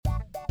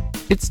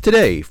It's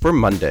today for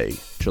Monday,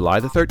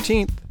 July the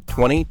 13th,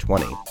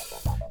 2020.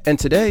 And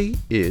today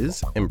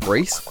is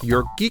Embrace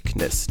Your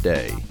Geekness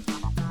Day.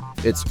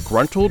 It's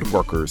Gruntled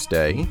Workers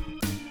Day,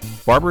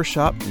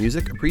 Barbershop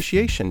Music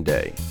Appreciation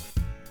Day,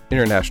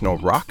 International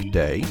Rock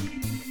Day,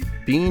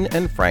 Bean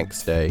and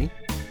Frank's Day,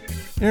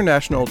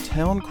 International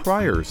Town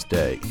Criers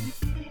Day,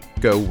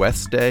 Go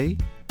West Day,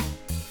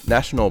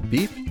 National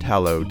Beef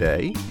Tallow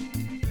Day,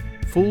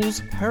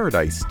 Fool's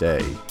Paradise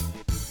Day,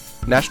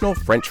 National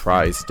French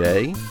Fries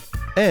Day,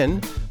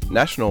 and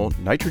National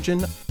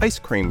Nitrogen Ice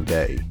Cream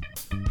Day.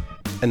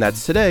 And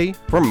that's today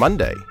for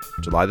Monday,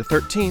 July the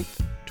 13th,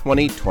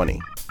 2020.